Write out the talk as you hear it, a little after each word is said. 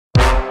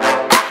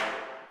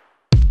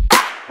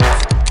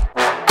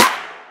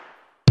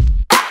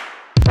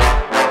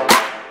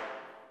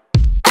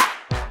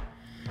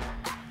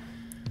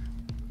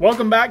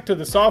Welcome back to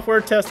the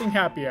Software Testing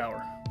Happy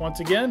Hour.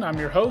 Once again, I'm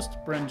your host,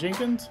 Brent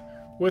Jenkins.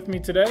 With me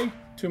today,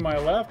 to my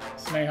left,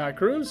 Snehal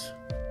Cruz.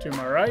 To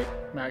my right,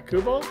 Matt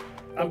Kubal.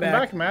 Welcome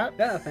back, Matt.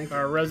 Yeah, thank you.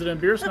 Our resident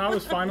beer snob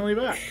is finally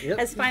back. Yep.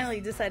 Has finally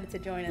decided to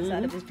join us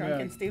out of his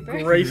drunken stupor.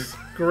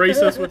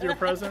 Grace us with your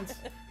presence,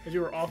 as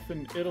you were off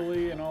in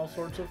Italy and all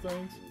sorts of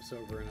things. I'm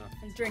sober enough.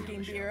 And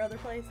drinking beer other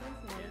places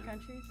in other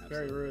countries.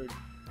 Very rude.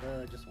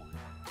 Just wine.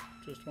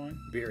 Just wine?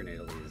 Beer in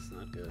Italy is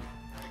not good.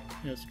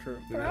 Yeah, it's true.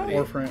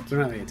 Or France. We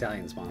don't have any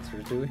Italian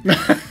sponsors, do we?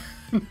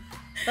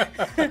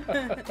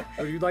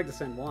 If you'd like to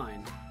send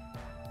wine,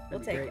 We'll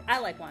take great. it. I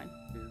like wine.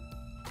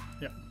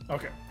 Yeah.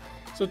 Okay.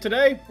 So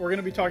today we're going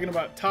to be talking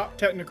about top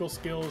technical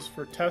skills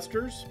for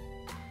testers.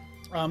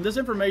 This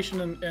information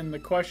and the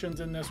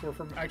questions in this were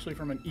actually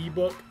from an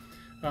ebook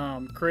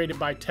created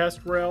by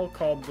TestRail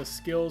called "The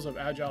Skills of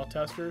Agile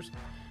Testers."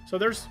 So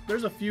there's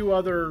a few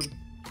other.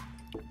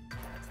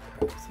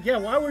 Yeah,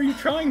 why were you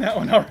trying that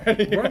one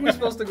already? Weren't we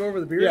supposed to go over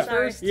the beers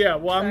first? Yeah,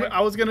 well, I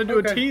was going to do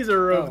a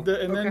teaser of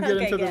and then get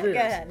into the go beers.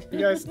 ahead. You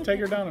guys take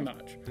her down a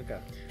notch. Okay.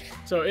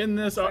 So in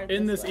this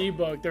this way.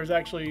 ebook, there's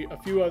actually a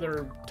few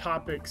other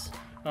topics.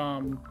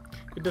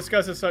 It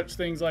discusses such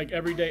things like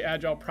everyday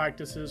agile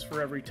practices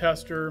for every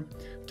tester,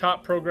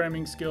 top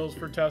programming skills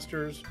for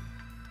testers,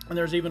 and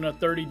there's even a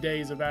 30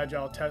 days of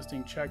agile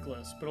testing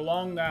checklist. But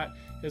along that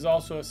is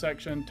also a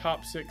section,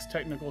 top 6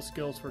 technical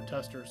skills for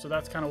testers. So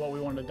that's kind of what we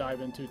wanted to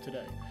dive into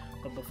today.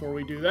 But before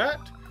we do that,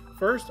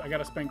 first I got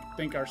to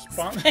thank our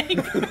sponsor.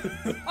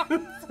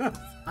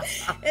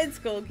 It's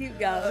cool. Keep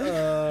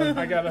going.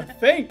 I got to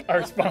thank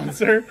our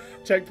sponsor,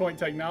 Checkpoint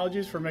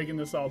Technologies, for making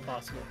this all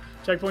possible.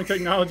 Checkpoint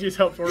Technologies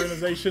helps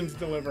organizations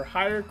deliver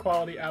higher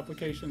quality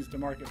applications to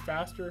market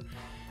faster.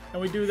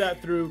 And we do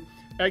that through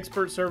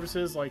expert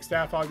services like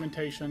staff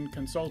augmentation,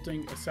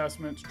 consulting,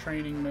 assessments,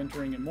 training,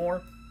 mentoring, and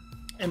more.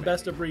 And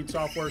best-of-breed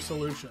software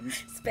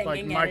solutions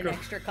Spanking at an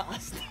extra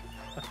cost.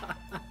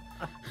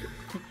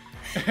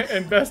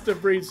 and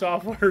best-of-breed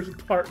software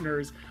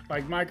partners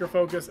like Micro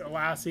Focus,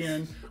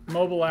 Atlassian,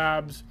 Mobile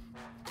Labs,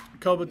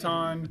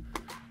 Kobaton,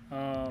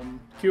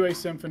 QA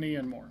Symphony,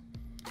 and more.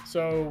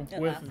 So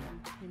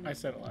I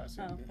said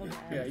Atlassian. Oh, okay.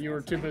 Yeah, you were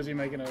too busy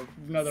making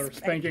another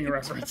spanking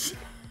reference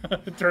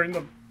during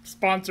the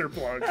sponsor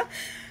plug.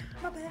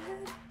 My bad.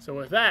 So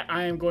with that,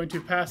 I am going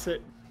to pass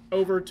it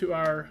over to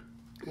our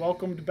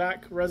welcomed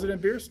back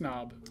resident beer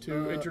snob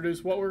to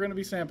introduce what we're going to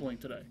be sampling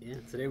today. Yeah,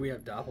 today we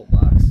have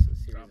Doppelbox, a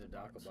series of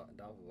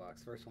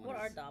Doppelbox. First one What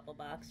is... are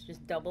doppelbox?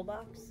 Just double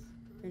box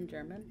in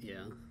German?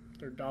 Yeah,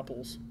 They're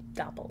doppels.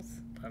 Doppels.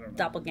 I don't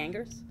know.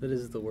 Doppelgangers? that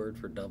is the word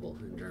for double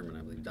in German,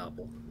 I believe.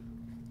 Doppel.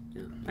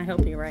 Yeah, I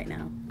hope you're right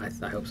now.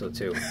 I hope so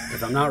too.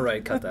 If I'm not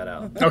right, cut that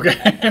out.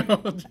 Okay.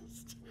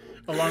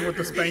 Along with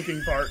the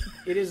spanking part.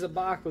 It is a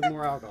Bach with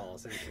more alcohol,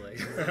 essentially.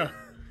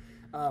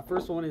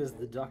 First one is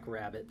the Duck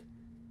Rabbit.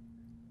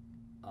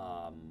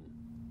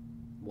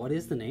 What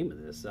is the name of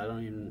this? I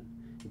don't even...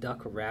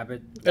 Duck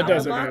Rabbit. It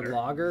doesn't matter.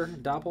 Lager,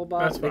 Doppelbock.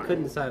 That's They fine.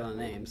 couldn't decide on a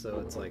name,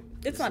 so it's like...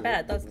 It's not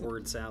bad. That's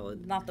word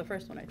salad. not the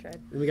first one I tried.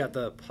 Then we got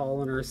the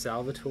Polliner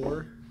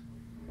Salvatore.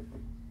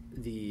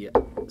 The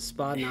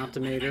Spaden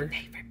Optimator.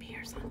 Favorite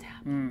beers on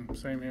tap.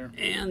 Same here.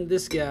 And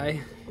this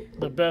guy.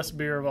 The best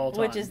beer of all time.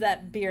 Which is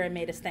that beer I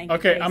made a stanky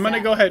Okay, face I'm going to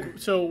at. go ahead.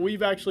 So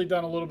we've actually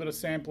done a little bit of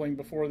sampling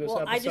before this Well,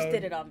 episode. I just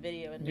did it on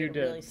video and You did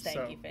did. a really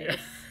stanky face. Yeah.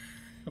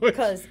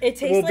 Because it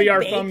tastes will like be our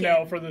bacon.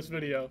 thumbnail for this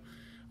video.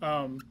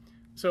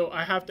 So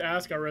I have to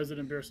ask our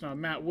resident beer snob,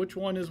 Matt, which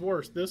one is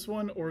worse, this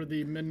one or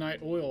the Midnight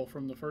Oil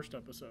from the first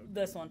episode?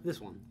 This one.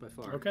 This one, by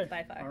far. Okay.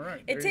 By far. All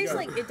right. It there you tastes go.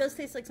 like it does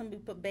taste like somebody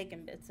put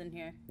bacon bits in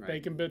here. Right.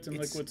 Bacon bits and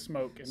It's- liquid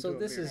smoke into So a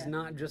this beer. is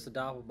not just a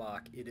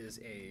Doppelbock. It is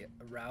a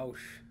Rausch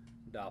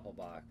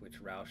Doppelbock,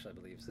 which Rausch, I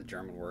believe, is the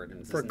German word.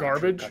 And this For is not true.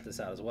 garbage? Cut this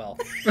out as well.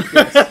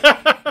 Yes.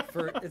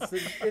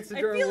 It's the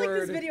I German feel like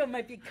word. this video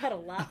might be cut a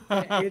lot.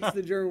 today. It's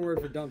the German word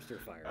for dumpster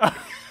fire.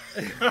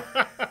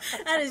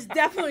 That is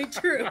definitely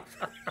true.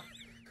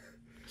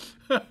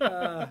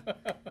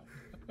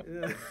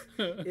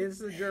 It's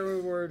the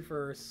German word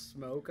for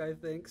smoke, I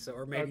think. So,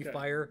 or maybe Okay.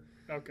 fire.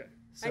 Okay.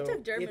 So I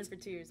took German it's- for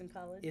 2 years in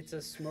college. It's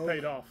a smoke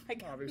Paid off, I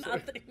got obviously.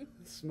 nothing.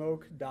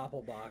 smoke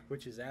Doppelbock,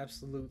 which is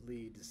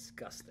absolutely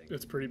disgusting.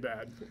 It's pretty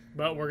bad.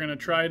 But we're going to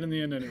try it in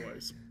the end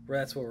anyways. Well,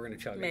 that's what we're gonna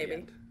chug Maybe. at the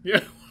end.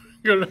 Yeah.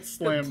 We're going to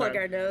slam Plug that.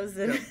 our nose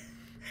and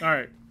All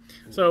right.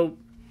 So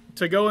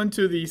to go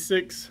into the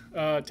 6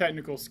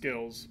 technical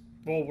skills,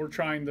 well, we're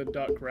trying the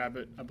Duck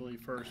Rabbit, I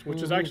believe, first,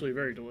 which is actually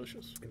very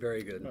delicious,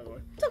 Very good. by the way.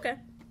 it's okay.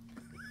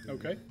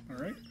 Okay. All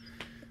right.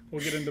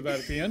 We'll get into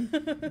that at the end.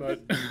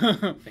 But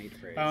Faint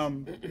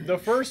praise. the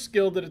first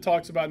skill that it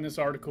talks about in this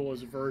article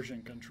is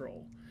version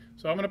control.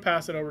 So I'm going to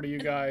pass it over to you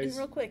And guys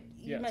real quick,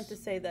 you Yes. meant to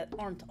say that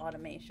aren't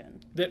automation.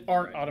 that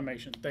aren't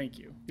automation. Thank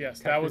you. Yes,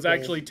 that was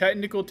Technical. actually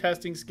technical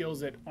testing skills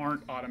that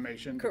aren't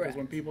automation. Because Correct.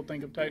 when people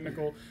think of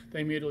technical, they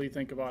immediately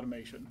think of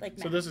automation. Like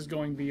so math. this is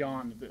going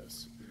beyond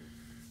this.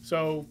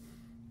 So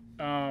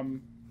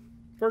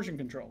version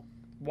control.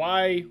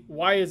 Why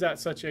is that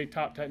such a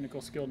top technical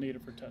skill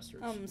needed for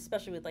testers?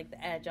 Especially with like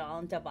the agile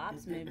and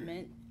DevOps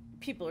movement.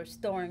 people are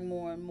storing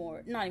more and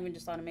more, not even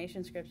just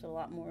automation scripts, but a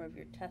lot more of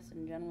your tests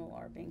in general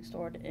are being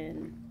stored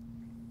in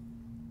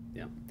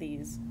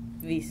these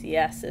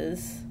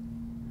VCSs.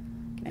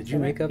 Did you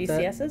make up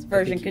VCSs? that?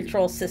 Version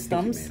control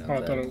systems,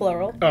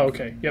 plural. Oh,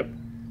 okay. Yep.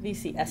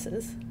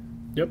 VCSs.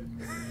 Yep.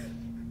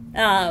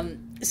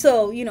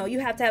 So, you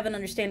have to have an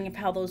understanding of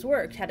how those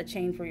work, how to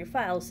change where your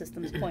file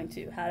systems point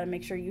to, how to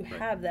make sure you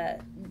have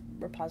that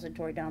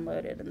repository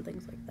downloaded and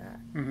things like that.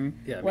 Mm-hmm.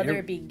 Yeah, whether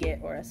it be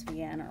Git or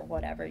SVN or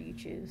whatever you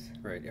choose.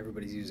 Right,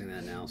 everybody's using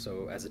that now.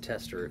 So as a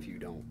tester, if you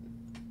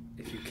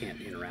can't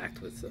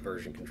interact with the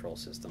version control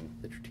system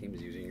that your team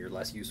is using, you're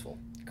less useful.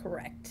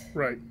 Correct.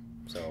 Right.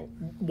 So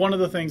one of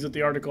the things that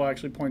the article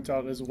actually points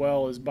out as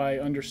well is by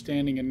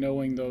understanding and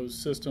knowing those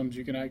systems,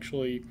 you can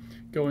actually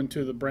go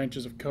into the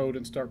branches of code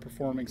and start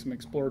performing some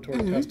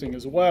exploratory testing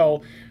as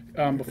well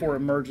before it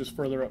merges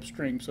further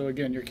upstream. So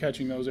again, you're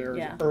catching those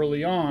errors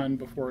early on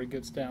before it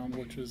gets down,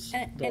 which is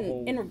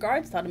in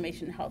regards to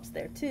automation, it helps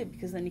there too,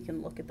 because then you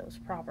can look at those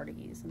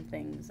properties and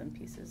things and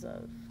pieces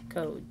of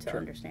code to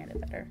understand it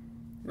better.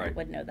 Right.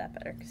 Would know that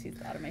better because he's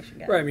the automation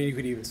guy. Right. I mean, you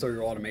could even store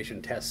your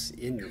automation tests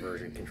in your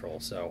version control.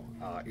 So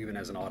even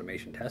as an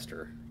automation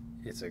tester,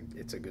 it's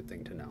a good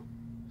thing to know.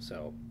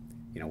 So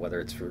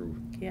whether it's through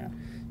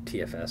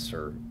TFS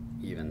or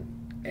even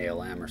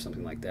ALM or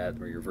something like that,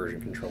 where you're version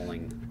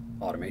controlling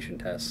automation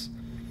tests,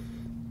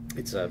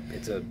 it's a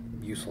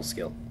useful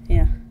skill.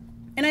 Yeah.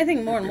 And I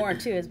think more and more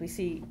too, as we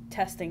see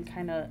testing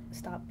kind of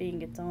stop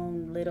being its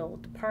own little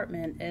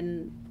department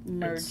and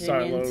merging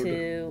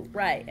into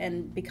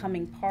and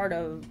becoming part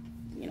of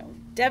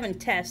dev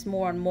and test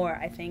more and more.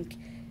 I think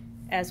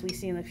as we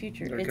see in the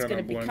future, it's going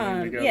to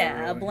become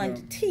a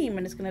blended team,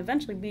 and it's going to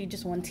eventually be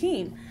just one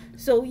team.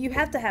 So you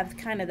have to have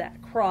kind of that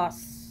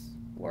cross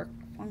work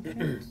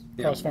functions,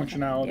 cross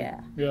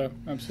functionality. Yeah,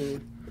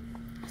 absolutely.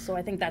 So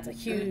I think that's a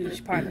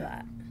huge part of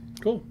that.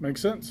 Cool, makes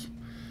sense.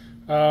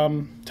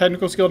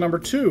 Technical skill number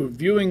 2,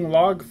 viewing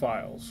log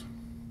files.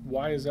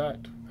 Why is that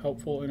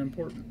helpful and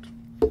important?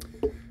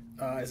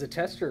 As a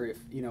tester, if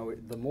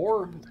the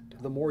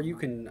more you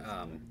can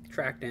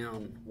track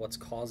down what's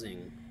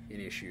causing an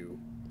issue,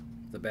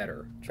 the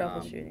better.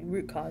 Troubleshooting,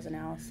 root cause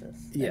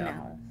analysis.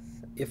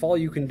 If all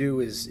you can do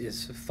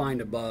is find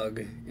a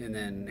bug and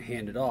then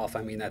hand it off,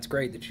 I mean, that's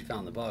great that you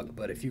found the bug.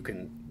 But if you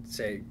can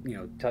say,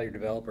 tell your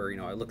developer,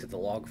 I looked at the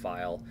log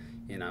file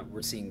and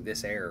we're seeing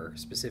this error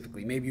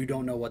specifically. Maybe you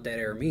don't know what that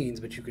error means,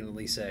 but you can at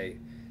least say,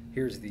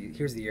 here's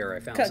the error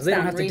I found. Cuts so they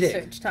don't have to dig.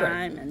 Research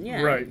time and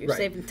you're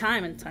saving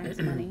time and time's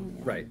money.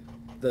 Yeah. Right.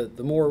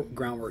 The more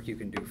groundwork you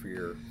can do for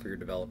your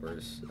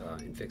developers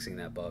in fixing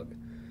that bug,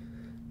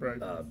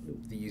 the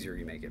easier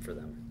you make it for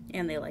them.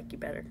 And they like you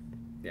better.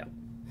 Yeah.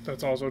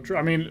 That's also true.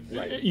 I mean,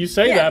 you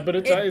say that, but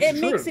it's true.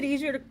 It makes it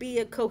easier to be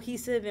a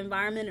cohesive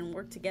environment and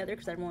work together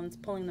because everyone's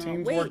pulling their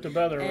own weight. Teams work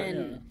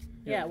together.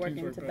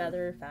 Working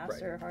together,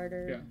 faster,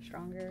 harder,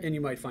 stronger. And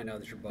you might find out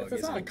that your bug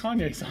is like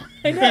Kanye song.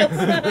 I know.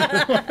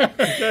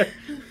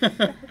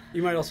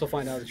 You might also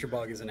find out that your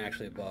bug isn't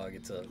actually a bug.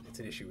 It's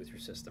an issue with your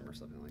system or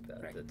something like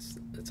that.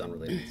 That's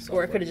unrelated to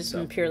software. Or it could have just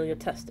been purely a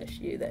test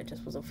issue that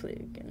just was a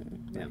fluke.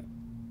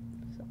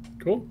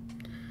 Cool.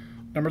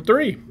 Number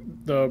 3,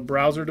 the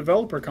browser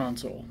developer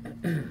console.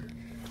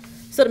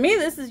 So to me,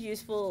 this is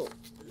useful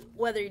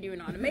whether you're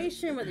doing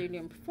automation, whether you're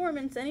doing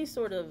performance, any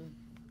sort of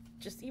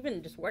just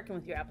working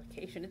with your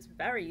application. It's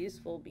very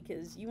useful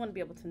because you want to be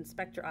able to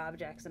inspect your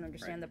objects and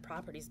understand the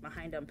properties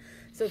behind them.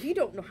 So if you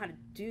don't know how to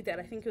do that,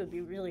 I think it would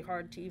be really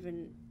hard to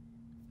even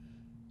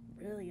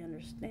really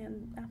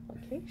understand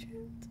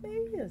applications.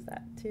 Maybe is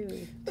that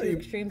too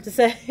extreme to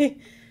say?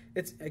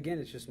 It's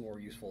just more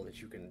useful that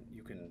you can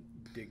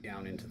dig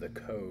down into the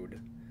code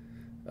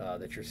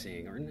that you're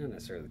seeing, or not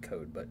necessarily the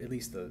code, but at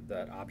least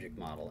that object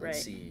model and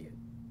see,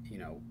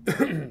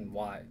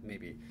 why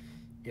maybe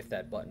if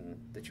that button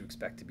that you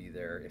expect to be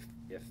there,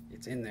 if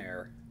it's in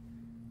there,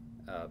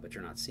 but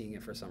you're not seeing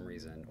it for some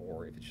reason,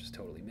 or if it's just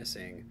totally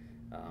missing,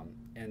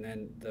 and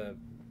then the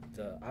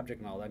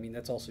object model. I mean,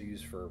 that's also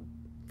used for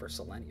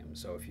Selenium.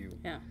 So if you,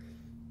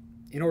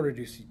 in order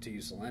to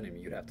use Selenium,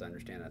 you'd have to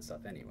understand that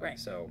stuff anyway. Right.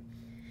 So.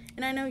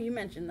 And I know you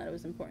mentioned that it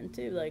was important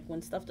too. Like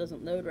when stuff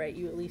doesn't load right,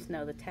 you at least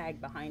know the tag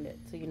behind it,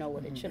 so you know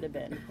what it should have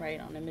been, right?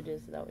 On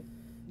images, that would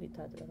be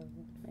talked about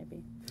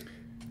maybe.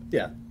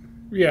 Yeah.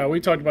 Yeah, we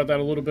talked about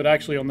that a little bit.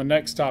 Actually, on the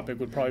next topic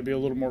would probably be a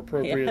little more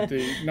appropriate.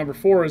 The number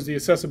 4 is the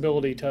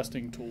accessibility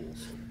testing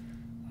tools.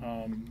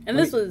 And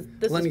this was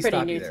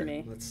pretty new to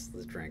me. Let's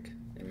drink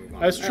and move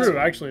on. That's true.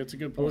 Actually, it's a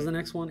good point. What was the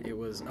next one? It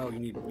was you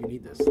need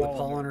this. The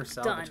Polliner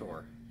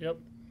Salvatore. Yep.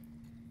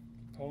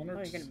 Polliner.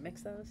 Oh, you're gonna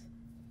mix those?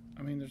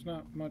 I mean, there's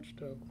not much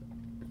to.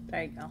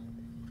 There you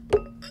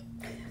go.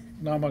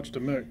 Not much to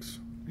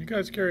mix. You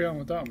guys carry on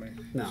without me.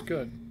 No. It's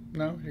good.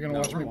 No, you're gonna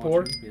watch me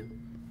pour. Yeah.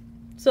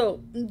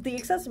 So the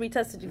accessibility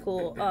testing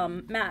tool,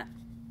 Matt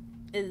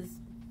is,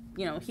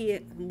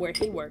 where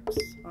he works,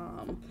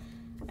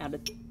 out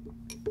of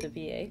the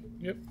VA.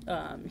 Yep.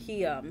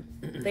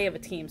 They have a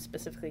team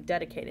specifically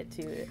dedicated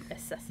to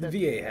accessibility.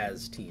 The VA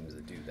has teams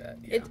that do that.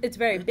 Yeah. It's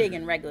very big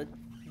and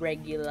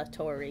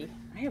regulatory.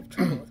 I have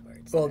trouble with words.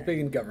 words. Well, big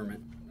in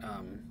government,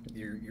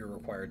 you're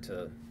required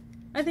to.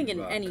 I think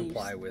in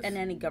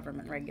any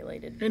government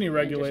regulated. Any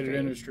regulated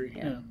industry.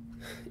 Yeah.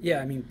 Yeah,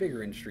 I mean,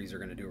 bigger industries are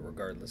going to do it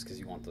regardless because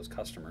you want those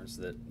customers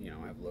that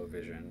have low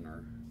vision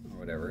or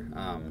whatever.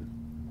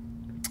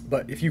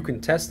 But if you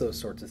can test those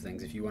sorts of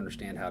things, if you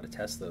understand how to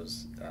test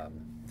those,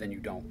 then you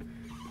don't.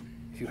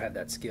 If you have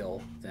that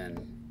skill,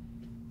 then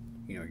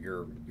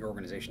your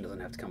organization doesn't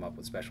have to come up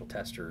with special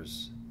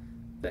testers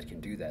that can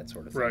do that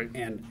sort of thing. Right.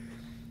 And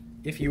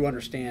if you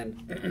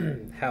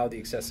understand how the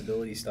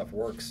accessibility stuff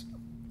works,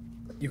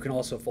 you can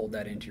also fold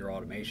that into your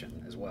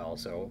automation as well.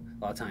 So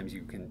a lot of times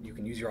you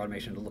can use your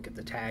automation to look at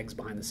the tags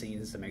behind the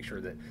scenes to make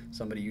sure that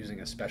somebody using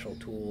a special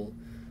tool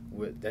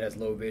that has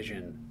low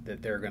vision,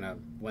 that they're gonna,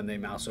 when they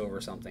mouse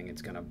over something,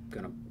 it's gonna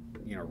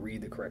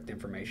read the correct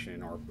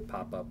information or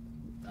pop up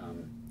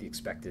the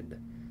expected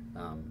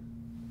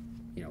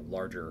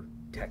larger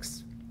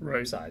text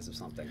size of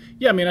something.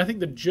 Yeah, I mean, I think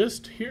the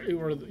gist here,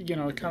 or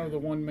kind of the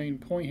one main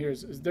point here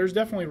is there's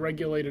definitely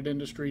regulated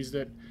industries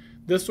that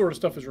this sort of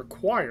stuff is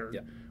required.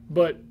 Yeah.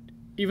 But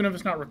even if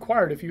it's not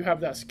required, if you have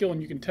that skill and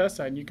you can test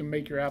that and you can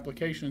make your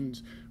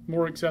applications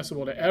more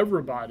accessible to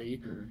everybody,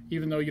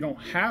 even though you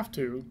don't have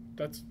to,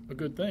 that's a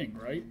good thing,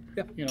 right?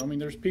 Yeah. I mean,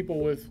 there's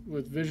people with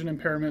vision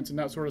impairments and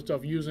that sort of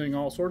stuff using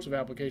all sorts of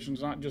applications,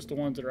 not just the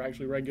ones that are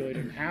actually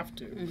regulated and have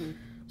to.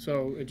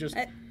 So it just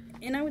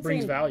and I would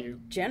brings say value.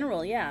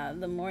 General, yeah.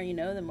 The more you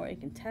know, the more you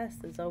can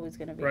test. It's always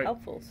going to be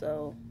helpful.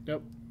 So.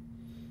 Yep.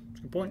 That's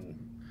a good point.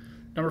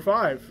 Number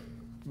 5,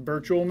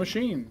 virtual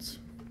machines.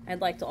 I'd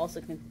like to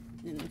also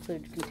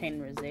include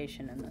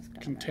containerization in this.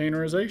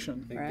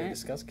 Containerization. I think they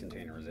discuss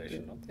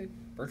containerization, don't they?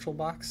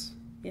 VirtualBox.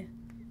 Yeah.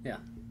 Yeah.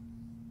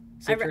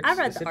 I read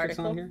the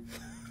article. On here?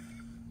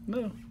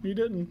 No, you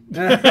didn't.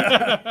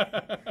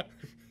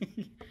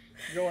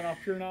 Going off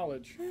pure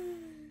knowledge.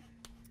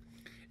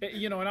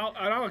 And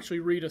I'll actually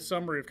read a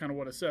summary of kind of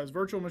what it says.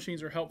 Virtual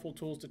machines are helpful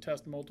tools to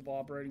test multiple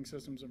operating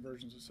systems and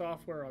versions of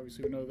software.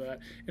 Obviously, we know that.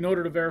 In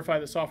order to verify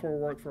that software will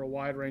work for a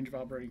wide range of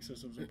operating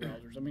systems and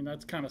browsers. I mean,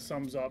 that kind of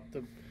sums up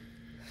the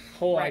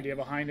whole idea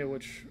behind it,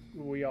 which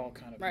we all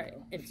kind of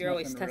know. If you're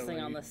always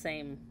testing on the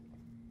same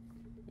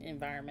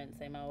environment,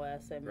 same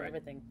OS, same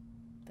everything,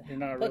 you're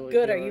not what really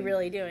good are you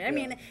really doing? I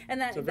mean,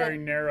 and it's a very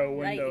narrow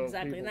window. Right,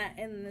 exactly, of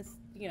and this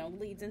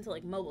leads into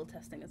like mobile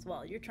testing as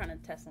well. You're trying to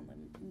test on the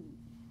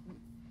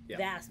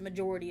vast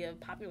majority of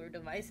popular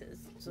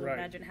devices. So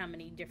imagine how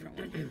many different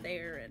ones are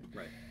there, and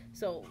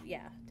so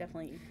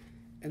definitely.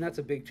 And that's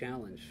a big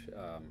challenge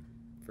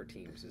for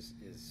teams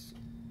is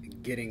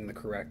getting the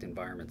correct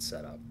environment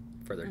set up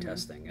for their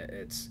testing.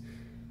 It's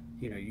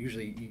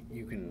usually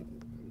you can,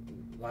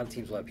 a lot of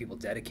teams will have people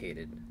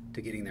dedicated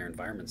to getting their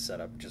environment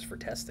set up just for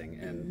testing.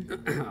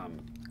 And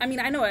I mean,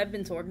 I know I've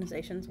been to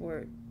organizations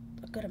where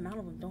a good amount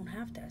of them don't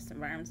have test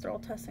environments. They're all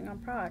testing on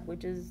prod,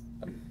 which is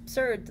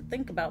absurd to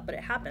think about, but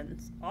it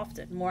happens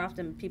more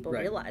often than people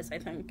realize, I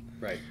think.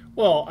 Right.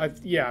 Well, I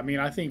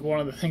think one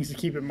of the things to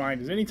keep in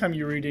mind is anytime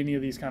you read any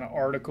of these kind of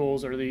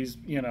articles or these,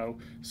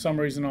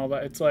 summaries and all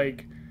that, it's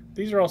like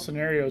these are all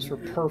scenarios for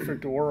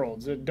perfect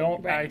worlds that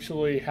don't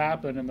actually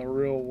happen in the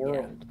real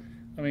world.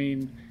 I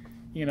mean,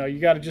 you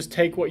got to just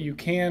take what you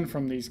can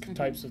from these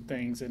types of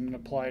things and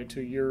apply it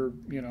to your,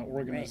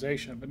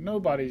 organization. But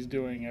nobody's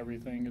doing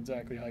everything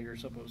exactly how you're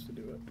supposed to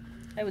do it.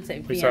 I would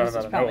say VMs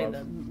is probably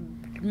the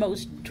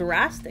most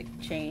drastic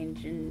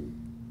change in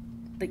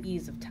the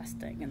ease of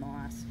testing in the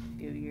last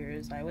few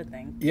years, I would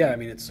think. Yeah, I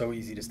mean, it's so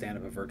easy to stand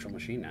up a virtual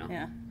machine now.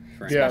 Yeah.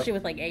 Especially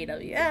with like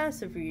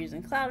AWS, if you're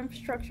using cloud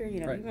infrastructure,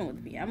 even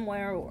with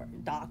VMware or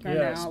Docker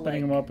now.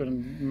 Spinning them up in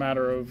a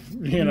matter of,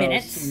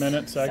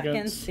 minutes,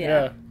 seconds.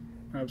 Yeah.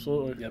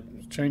 Absolutely. Yep.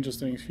 It changes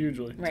things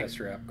hugely. Test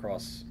your app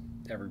across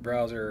every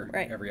browser,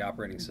 every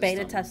operating system.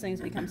 Beta testing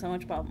has become so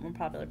much more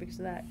popular because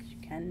of that, because you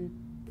can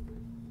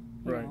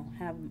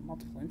have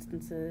multiple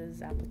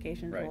instances,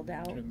 applications rolled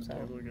out.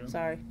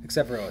 Sorry.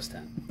 Except for OS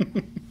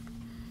 10.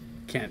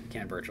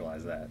 Can't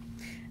virtualize that.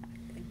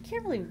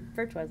 Can't really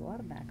virtualize a lot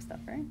of Mac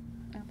stuff, right?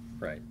 No.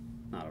 Right.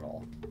 Not at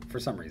all. For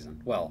some reason.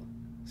 Well,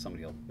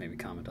 somebody will maybe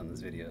comment on this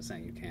video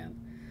saying you can.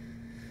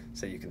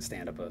 Say you can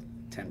stand up a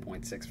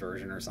 10.6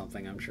 version or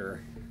something, I'm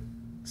sure.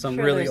 Some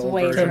really old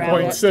version.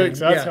 10.6,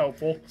 that's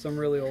helpful. Some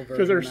really old version.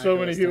 Because there's so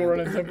many people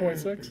running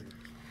 10.6.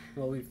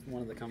 Well,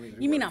 one of the companies.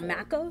 You mean on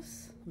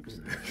MacOS?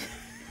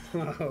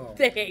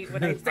 They hate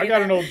when I say I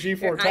got an old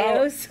G4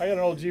 tower. I got an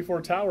old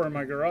G4 tower in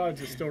my garage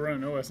that's still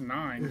running OS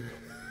 9.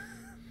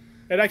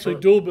 It actually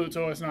dual boots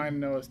OS 9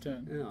 and OS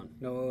 10.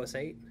 No OS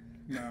 8?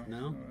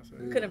 No.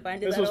 Couldn't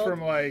find it. This was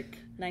from like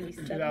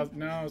 97.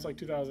 No, it was like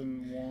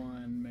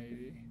 2001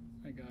 maybe.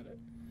 I got it.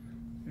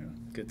 Yeah.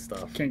 Good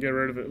stuff. Can't get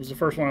rid of it. It was the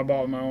first one I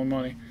bought with my own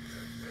money.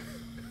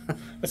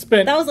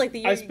 That was like the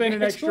year I spent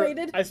an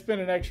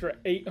extra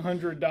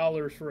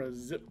 $800 for a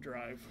zip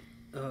drive.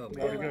 Oh,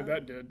 boy. How good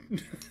that did.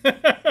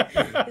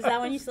 Is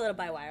that when you still had to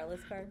buy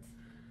wireless cards?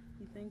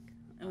 You think?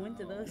 And when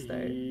did those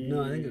start?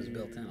 No, I think it was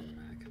built in on the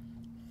Mac.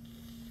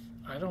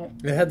 I don't.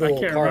 It had the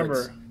little cards,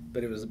 remember.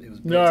 But it was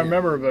built No, I in.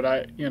 remember, but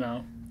I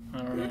I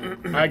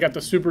don't know. I got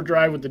the Super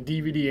Drive with the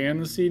DVD and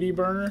the CD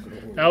burner.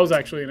 That was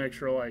actually an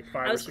extra like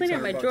 $500 I was cleaning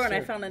out my drawer and I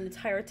too. found an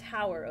entire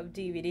tower of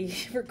DVD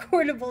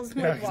recordables. I'm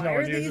Yeah, like, 'cause why no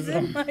are one uses these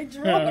in them. my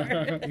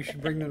drawer? You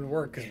should bring them to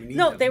work because we need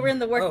No, them. they were in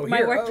the work, Oh, my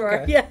here. work Oh,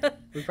 drawer. okay. Yeah,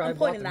 We probably I'm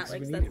pointing bought that them way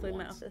 'cause because we that's needed my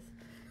once. office.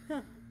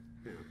 Huh.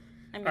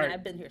 I mean, Alright.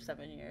 I've been here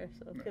 7 years,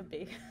 so it could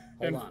be.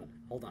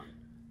 Hold on.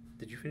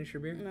 Did you finish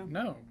your beer? No.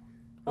 No.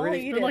 Oh,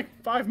 It's you been did.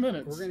 like 5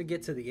 minutes. We're gonna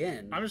get to the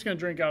end. I'm just gonna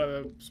drink out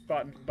of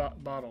the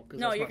bottle because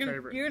No, that's you're my gonna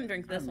favorite. you're gonna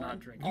drink this I'm not one.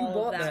 drinking. All You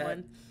bought of that that.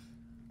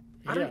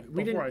 one. Yeah,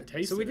 before I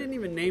tasted So we it. didn't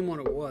even name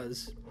what it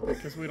was.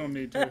 Because we don't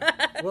need to.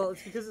 Well,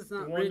 it's because it's The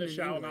not one written that in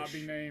shall English. not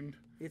be named.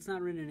 It's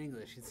not written in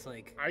English. It's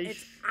like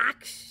It's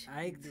Aish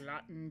Ax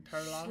Latin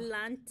Tarla.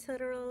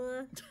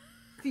 Schlanterl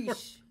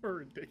Fish. We're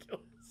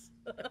ridiculous.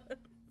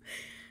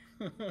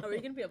 Are we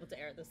gonna be able to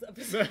air this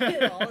episode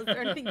at all? Is there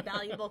anything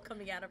valuable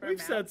coming out of our We've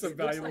mouths? said some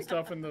valuable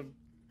stuff in the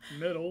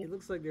middle. it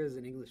looks like there's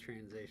an English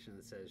translation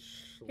that says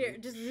Here,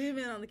 just zoom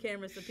in on the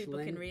camera so people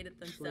can read it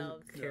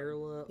themselves.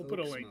 Kerala. We'll put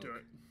a link to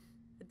it.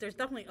 There's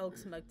definitely oak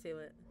smoke to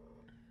it.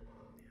 Yeah,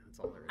 that's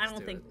all there is I don't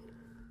to think,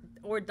 it.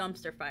 or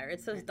dumpster fire.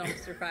 It says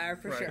dumpster fire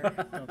for Right. sure.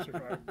 Dumpster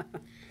fire.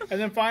 And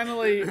then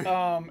finally,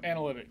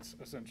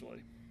 analytics,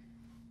 essentially.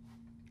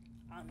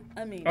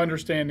 I mean,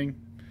 Understanding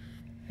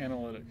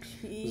analytics.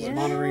 yeah.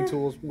 Monitoring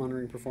tools,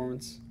 monitoring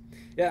performance.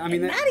 Yeah, I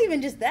mean, and not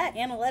even just that.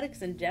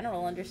 Analytics in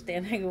general,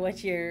 understanding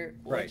what your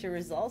Right.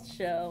 results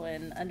show,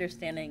 and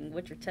understanding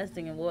what you're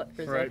testing and what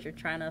results Right. you're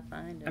trying to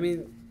find. I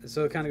mean,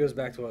 so it kind of goes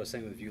back to what I was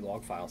saying with view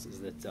log files. Is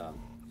that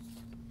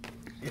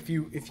if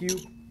you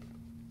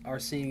are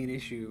seeing an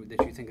issue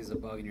that you think is a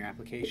bug in your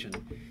application,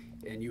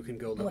 and you can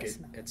go look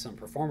at some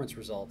performance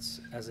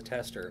results as a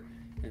tester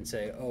and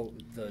say, oh,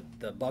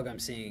 the bug I'm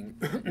seeing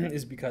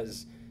is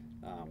because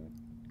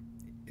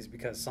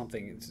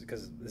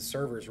the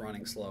server's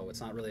running slow.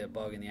 It's not really a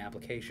bug in the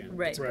application.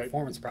 Right. It's a Right.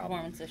 performance problem.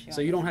 Performance issue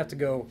So on you it. don't have to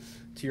go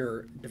to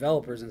your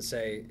developers and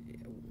say,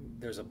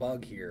 there's a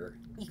bug here.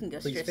 you can go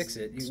please straight, fix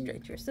it. You can-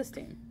 straight to your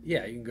system.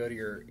 Yeah, you can go to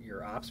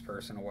your ops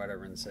person or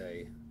whatever and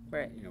say,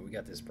 Right. you know, we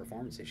got this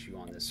performance issue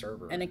on this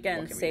server. And again,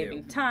 what can we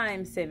saving do?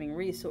 time, saving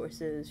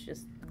resources,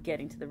 just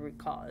getting to the root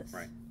cause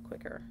Right.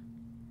 quicker.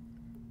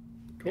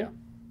 Cool. Yeah.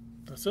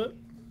 That's it.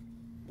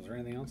 Was there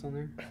anything else on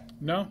there?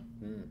 No.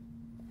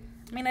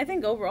 I mean, I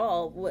think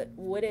overall,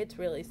 what it's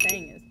really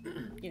saying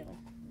is, you know,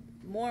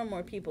 more and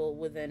more people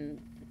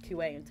within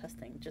QA and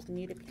testing just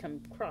need to become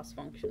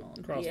cross-functional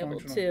and be able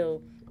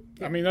to.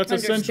 I mean, that's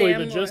essentially the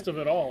understand more. gist of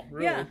it all,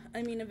 really. Yeah,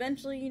 I mean,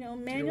 eventually, you know,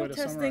 Good manual way to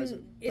summarize testing.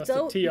 it. It's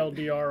That's the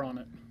TLDR on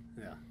it.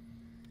 Yeah.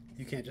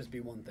 You can't just be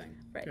one thing.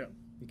 right. Yeah.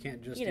 You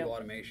can't just You do know.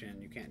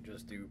 automation. You can't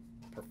just do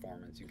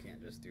performance. You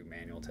can't just do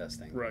manual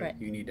testing. Right. Right.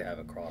 You need to have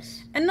a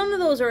cross. And none of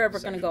those are ever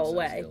going to go Section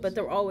set away, skills. but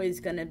they're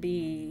always going to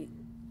be,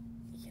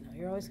 you know,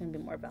 you're always going to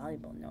be more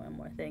valuable knowing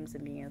more things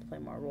and being able to play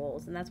more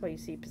roles. And that's why you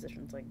see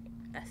positions like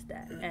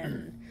SDET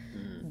and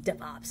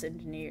DevOps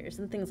engineers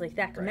and things like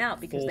that come Right.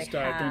 out because Full they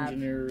stack have.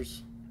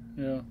 engineers.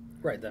 Yeah.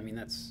 Right. I mean,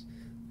 that's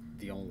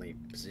the only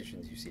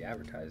positions you see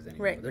advertised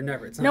anymore. Right. They're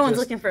never. It's not No one's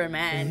just, looking for a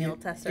manual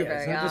tester Yeah, very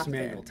it's not often. just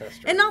manual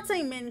tester. And not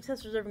saying manual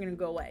testers are ever going to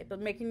go away, but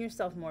making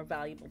yourself more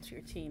valuable to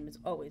your team is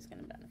always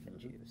going to benefit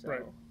you. So.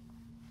 Right.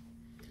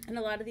 And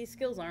a lot of these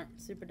skills aren't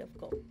super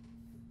difficult.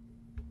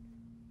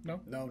 No,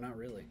 not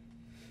really.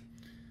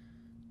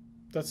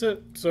 That's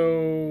it.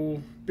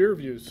 So, beer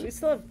reviews.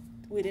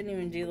 We didn't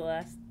even do the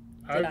last.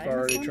 I've I miss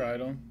already one? tried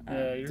them.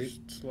 Yeah, you're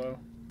Did- slow.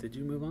 Did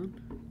you move on?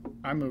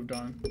 I moved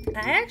on.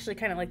 I actually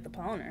kind of like the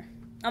Polliner.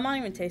 I'm not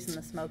even tasting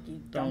the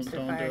smoky Don't dumpster do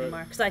fire it.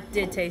 anymore because I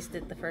did taste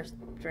it the first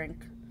drink.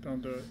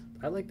 Don't do it.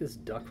 I like this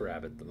Duck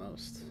Rabbit the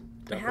most.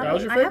 I Duck have, That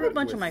was your I have a favorite?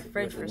 bunch in my With-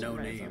 fridge with for a some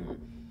no reason.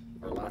 name.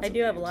 Or lots I of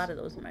do have a names. lot of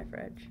those in my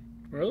fridge.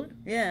 Really?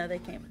 Yeah, they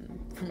came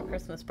from a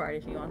Christmas party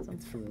if you want some.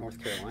 It's from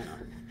North Carolina.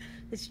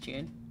 It's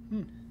June.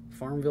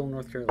 Farmville,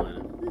 North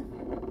Carolina.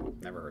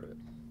 Never heard of it.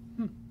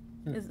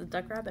 Is the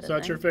duck rabbit So a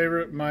that's your thing?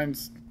 favorite?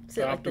 Mine's Is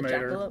the it like the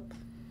Optimator. jackalope?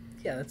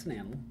 Yeah, that's an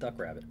animal. Duck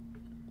rabbit.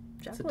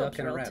 It's a Jackalope's duck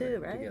and a real rabbit too,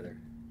 right? together.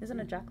 Isn't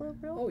a jackalope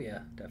real? Oh yeah,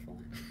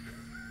 definitely.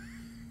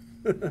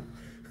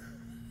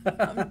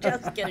 I'm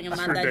just kidding. I'm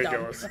It's not that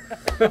ridiculous.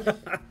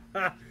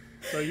 dumb.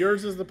 So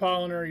yours is the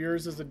Polliner,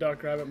 yours is the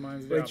Duck Rabbit,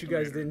 mine's the Wait, you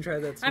guys Optimator. didn't try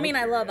that? I mean,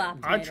 I smoke love beer yet?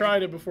 Optimator. I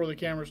tried it before the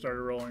camera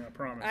started rolling, I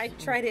promise. I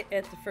tried it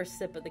at the first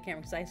sip of the camera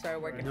because I started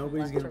working from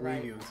Nobody's left gonna to believe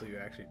right. you until you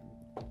actually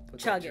put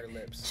Chug that it. to your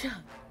lips. Chug,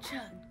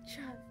 chug,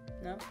 chug.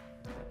 No? All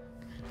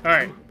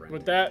right, Brandon.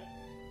 with that,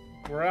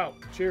 we're out.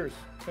 Cheers.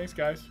 Thanks,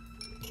 guys.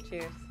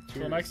 Cheers.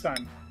 Till next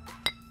time.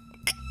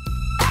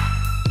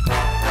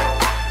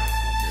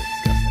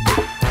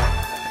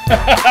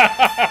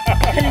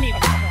 Couldn't even.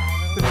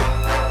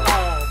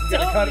 Oh, we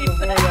gotta cut it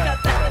before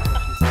that.